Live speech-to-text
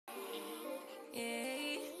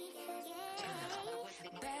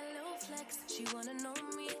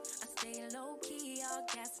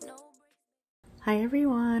Hi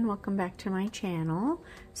everyone, welcome back to my channel.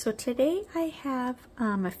 So today I have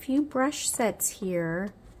a few brush sets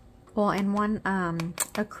here, well, and one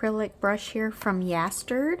acrylic brush here from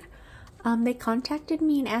Yasterd. They contacted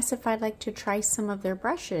me and asked if I'd like to try some of their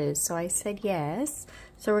brushes, so I said yes.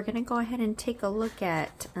 So we're gonna go ahead and take a look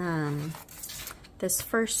at this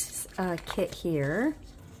first kit here.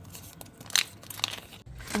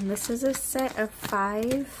 And this is a set of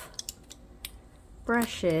 5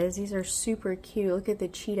 brushes. These are super cute. Look at the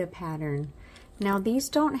cheetah pattern. Now these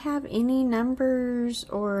don't have any numbers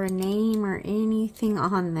or a name or anything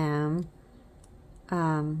on them,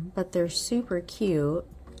 but they're super cute.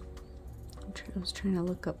 I was trying to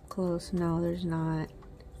look up close. No, there's not.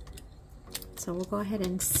 So we'll go ahead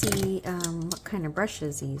and see what kind of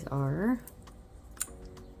brushes these are.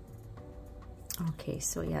 Okay,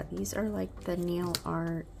 so yeah, these are like the nail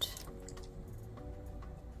art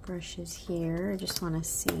brushes here. I just want to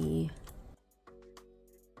see.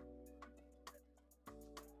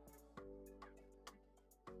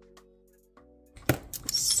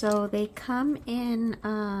 So they come in,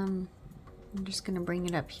 I'm just going to bring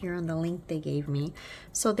it up here on the link they gave me.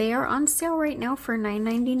 So they are on sale right now for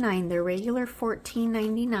 $9.99. They're regular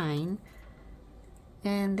 $14.99.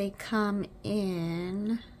 And they come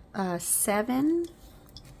in 7.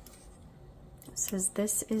 It says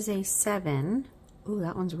this is a 7. Ooh,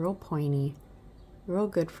 that one's real pointy. Real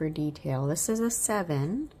good for detail. This is a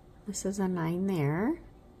 7. This is a 9 there.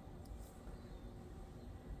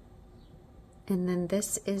 And then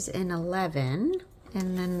this is an 11.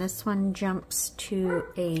 And then this one jumps to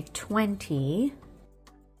a 20.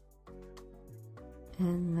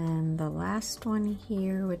 And then the last one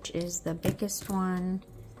here, which is the biggest one,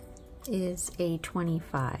 is a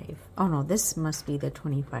 25. Oh no, this must be the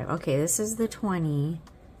 25. Okay, this is the 20.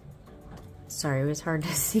 Sorry, it was hard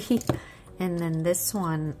to see. And then this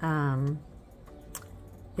one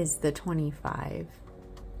is the 25.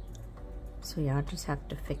 So yeah, I'll just have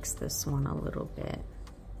to fix this one a little bit.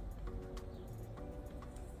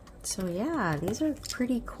 So yeah, these are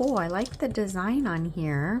pretty cool. I like the design on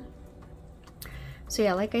here. So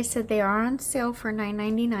yeah, like I said, they are on sale for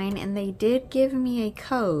 $9.99, and they did give me a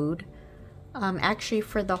code. Actually,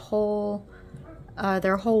 for the whole,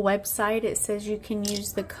 their whole website, it says you can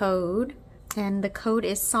use the code. And the code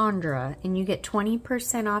is Sondra, and you get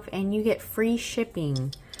 20% off, and you get free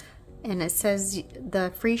shipping. And it says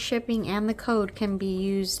the free shipping and the code can be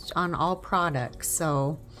used on all products.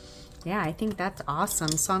 So yeah, I think that's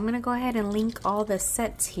awesome. So I'm gonna go ahead and link all the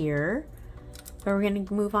sets here, but we're gonna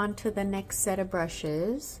move on to the next set of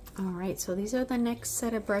brushes. All right, so these are the next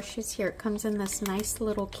set of brushes here. It comes in this nice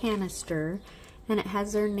little canister, and it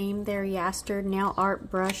has their name there, Yasterd Nail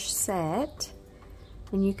Art Brush Set.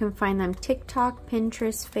 And you can find them TikTok,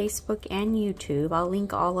 Pinterest, Facebook, and YouTube. I'll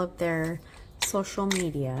link all of their social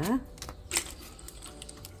media.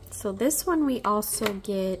 So this one we also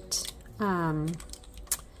get 5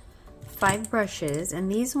 brushes,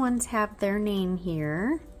 and these ones have their name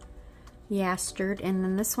here, Yasterd, and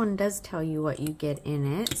then this one does tell you what you get in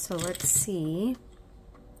it. So let's see.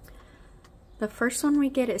 The first one we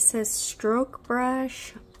get, it says stroke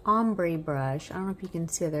brush, ombre brush. I don't know if you can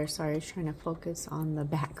see there. Sorry, I was trying to focus on the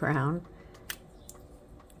background.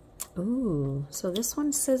 Ooh, so this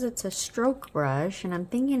one says it's a stroke brush, and I'm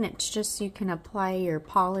thinking it's just you can apply your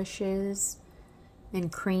polishes and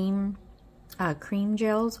cream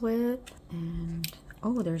gels with. And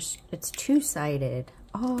oh, it's 2-sided.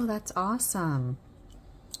 Oh, that's awesome.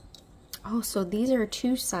 Oh, so these are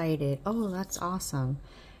 2-sided. Oh, that's awesome.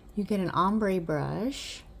 You get an ombre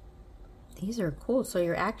brush. These are cool. So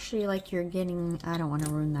you're actually like you're getting, I don't want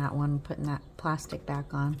to ruin that one, putting that plastic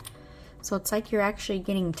back on. So it's like you're actually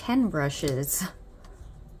getting 10 brushes.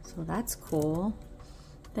 So that's cool.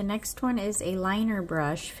 The next one is a liner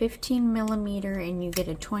brush, 15 millimeter, and you get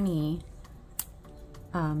a 20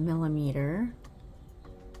 millimeter.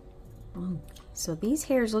 So these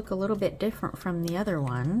hairs look a little bit different from the other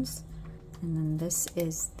ones. And then this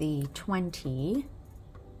is the 20.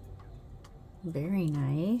 Very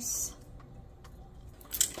nice.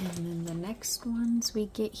 And then the next ones we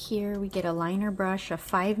get here, we get a liner brush, a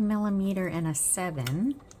 5 millimeter, and a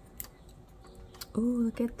 7. Ooh,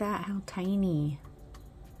 look at that, how tiny.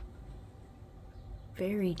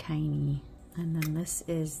 Very tiny. And then this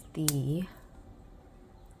is the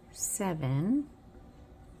 7.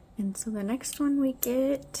 And so the next one we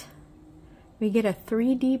get a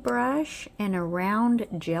 3D brush and a round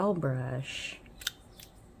gel brush.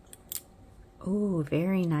 Oh,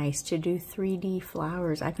 very nice to do 3D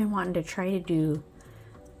flowers. I've been wanting to try to do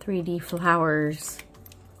 3D flowers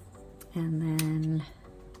And then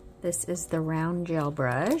this is the round gel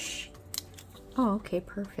brush. Oh, okay,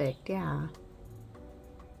 perfect, yeah.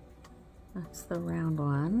 That's the round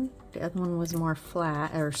one. The other one was more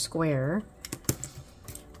flat or square.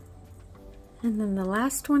 And then the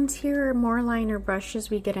last ones here are more liner brushes.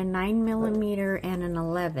 We get a 9mm and an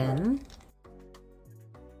 11.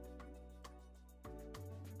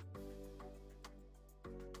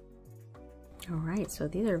 All right, so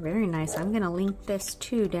these are very nice. I'm gonna link this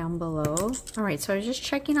too down below. All right, so I was just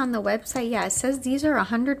checking on the website. Yeah, it says these are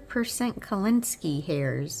 100% Kolinsky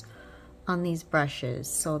hairs on these brushes.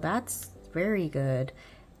 So that's very good.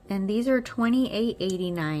 And these are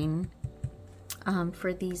 $28.89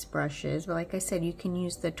 for these brushes. But like I said, you can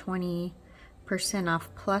use the 20% off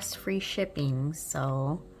plus free shipping.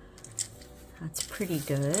 So that's pretty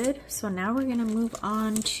good. So now we're gonna move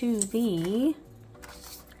on to the,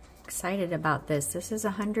 excited about this. This is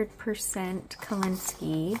 100%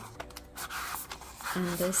 Kolinsky. And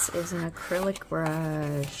this is an acrylic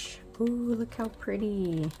brush. Ooh, look how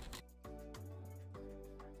pretty.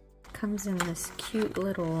 Comes in this cute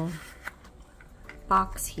little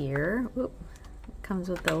box here. Oop. It comes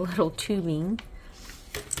with a little tubing.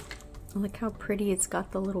 Look how pretty it's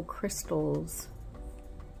got the little crystals.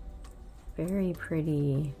 Very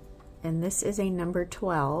pretty. And this is a number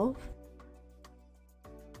 12.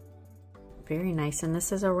 Very nice. And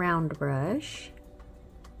this is a round brush.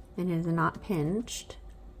 And it is not pinched.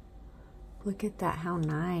 Look at that, how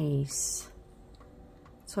nice.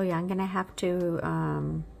 So yeah, I'm gonna have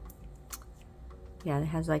to yeah, it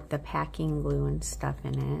has like the packing glue and stuff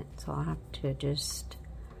in it. So I'll have to just,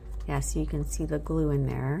 yeah, so you can see the glue in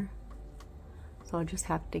there. So I'll just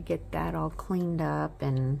have to get that all cleaned up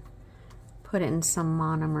and put it in some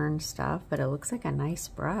monomer and stuff. But it looks like a nice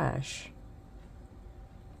brush.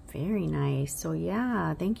 Very nice. So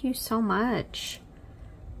yeah, thank you so much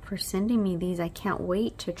for sending me these. I can't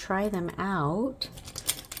wait to try them out.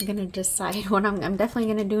 I'm gonna decide what I'm definitely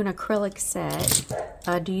gonna do an acrylic set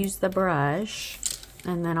to use the brush,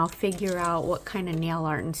 and then I'll figure out what kind of nail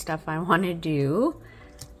art and stuff I want to do.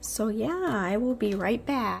 So yeah, I will be right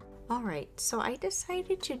back. All right, so I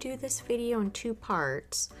decided to do this video in 2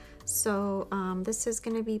 parts. So this is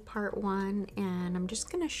gonna be part 1, and I'm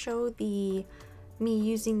just gonna show me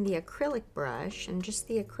using the acrylic brush and just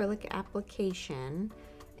the acrylic application.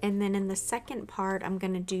 And then in the second part, I'm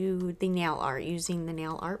gonna do the nail art using the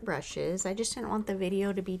nail art brushes. I just didn't want the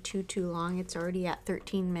video to be too long. It's already at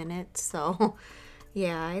 13 minutes, so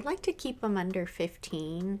yeah, I'd like to keep them under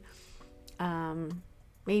 15,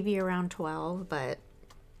 maybe around 12, but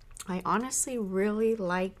I honestly really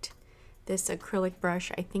liked this acrylic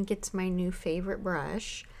brush. I think it's my new favorite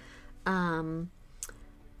brush.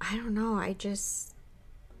 I don't know,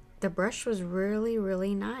 the brush was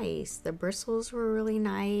really nice. The bristles were really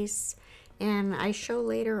nice. And I show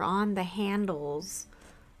later on the handles.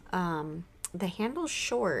 The handle's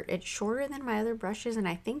short. It's shorter than my other brushes, and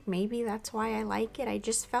I think maybe that's why I like it. I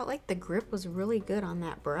just felt like the grip was really good on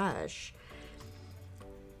that brush.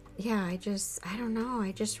 Yeah, I don't know.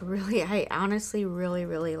 I honestly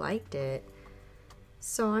really liked it.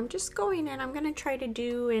 So I'm just going in. I'm going to try to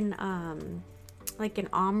do like an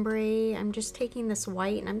ombre. I'm just taking this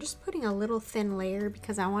white and I'm just putting a little thin layer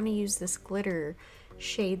because I want to use this glitter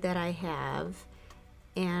shade that I have,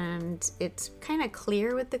 and it's kind of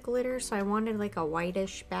clear with the glitter, so I wanted like a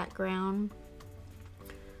whitish background.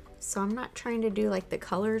 So I'm not trying to do like the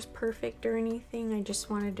colors perfect or anything. I just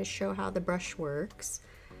wanted to show how the brush works.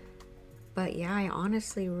 But yeah, I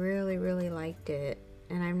honestly really liked it,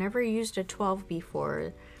 and I've never used a 12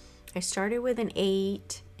 before. I started with an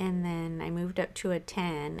 8 and then I moved up to a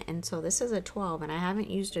 10, and so this is a 12, and I haven't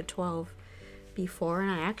used a 12 before, and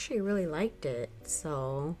I actually really liked it.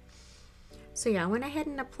 So yeah, I went ahead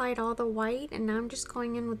and applied all the white, and now I'm just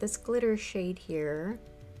going in with this glitter shade here.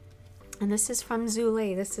 And this is from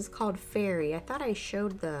Zule. This is called Fairy. I thought I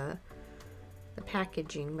showed the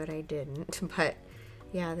packaging, but I didn't. But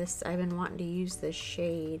yeah, I've been wanting to use this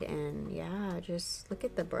shade, and yeah, just look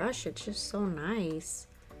at the brush. It's just so nice.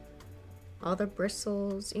 All the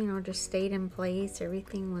bristles, you know, just stayed in place.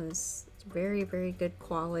 Everything was very good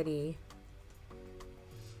quality.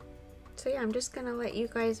 So yeah, I'm just gonna let you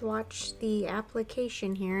guys watch the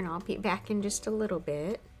application here, and I'll be back in just a little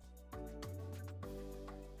bit.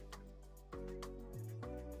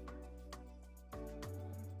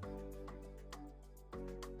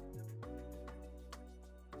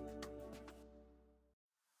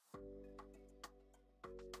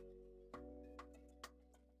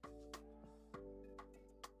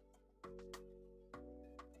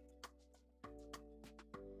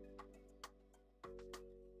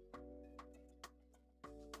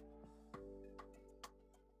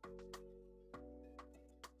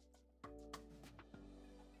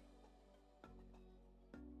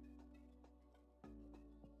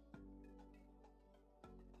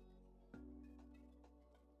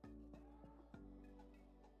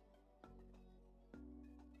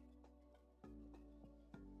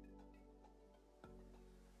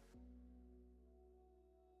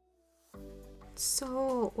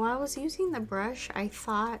 So while I was using the brush, I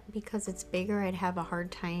thought because it's bigger I'd have a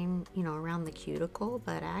hard time, you know, around the cuticle,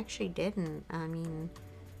 but I actually didn't. I mean,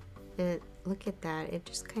 look at that, it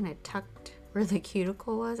just kind of tucked where the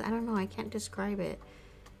cuticle was. I don't know, I can't describe it.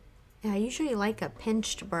 Yeah, I usually like a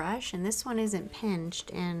pinched brush, and this one isn't pinched,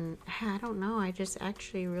 and I don't know, I just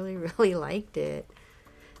actually really liked it.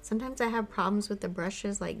 Sometimes I have problems with the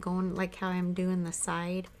brushes, like going, like how I'm doing the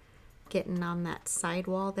side, getting on that side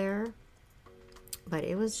wall there. But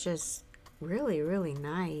it was just really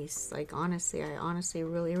nice. Like, honestly, I honestly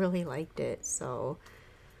really liked it. So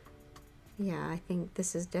yeah, I think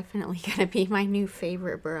this is definitely gonna be my new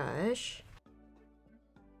favorite brush.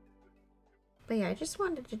 But yeah, I just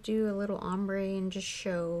wanted to do a little ombre and just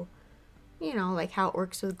show, you know, like how it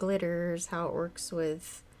works with glitters, how it works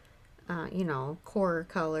with you know, core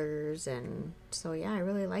colors. And so yeah, I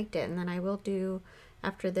really liked it. And then I will do,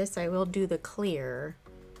 after this, I will do the clear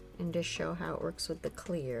and just show how it works with the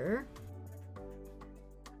clear.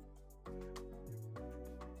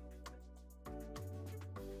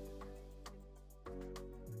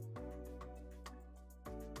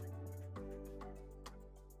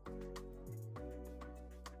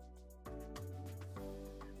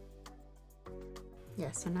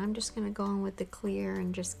 Yes, and I'm just going to go on with the clear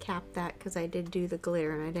and just cap that because I did do the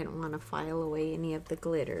glitter and I didn't want to file away any of the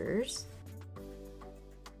glitters.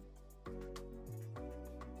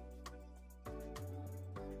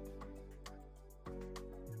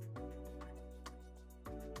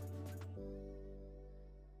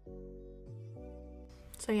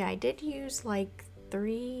 So yeah, I did use like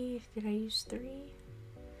three, did I use three?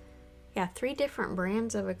 Yeah, 3 different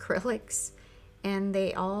brands of acrylics, and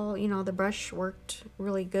they all, you know, the brush worked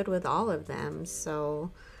really good with all of them.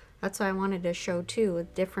 So that's why I wanted to show too,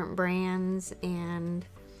 with different brands. And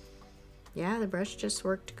yeah, the brush just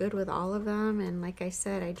worked good with all of them. And like I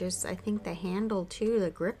said, I think the handle too,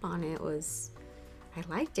 the grip on it was, I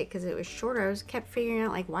liked it because it was shorter. I kept figuring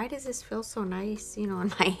out, like, why does this feel so nice, you know,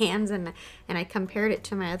 in my hands? And I compared it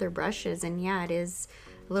to my other brushes, and yeah, it is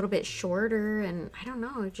a little bit shorter, and I don't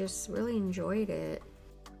know, I just really enjoyed it.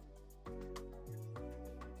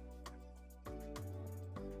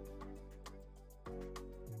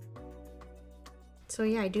 So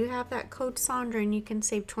yeah, I do have that code Sondra, and you can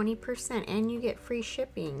save 20% and you get free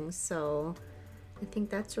shipping. So I think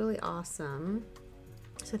that's really awesome.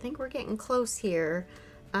 So I think we're getting close here.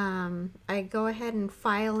 I go ahead and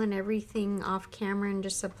file and everything off camera and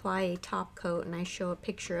just apply a top coat, and I show a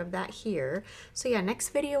picture of that here. So yeah, next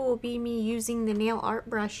video will be me using the nail art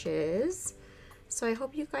brushes. So I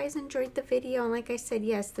hope you guys enjoyed the video, and like I said,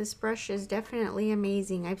 yes, this brush is definitely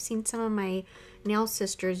amazing. I've seen some of my nail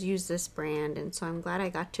sisters use this brand, and so I'm glad I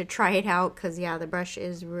got to try it out because yeah, the brush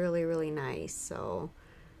is really nice. So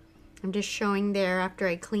I'm just showing there after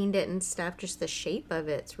I cleaned it and stuff, just the shape of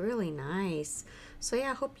it. It's really nice. So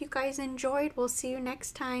yeah, I hope you guys enjoyed. We'll see you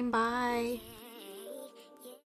next time. Bye.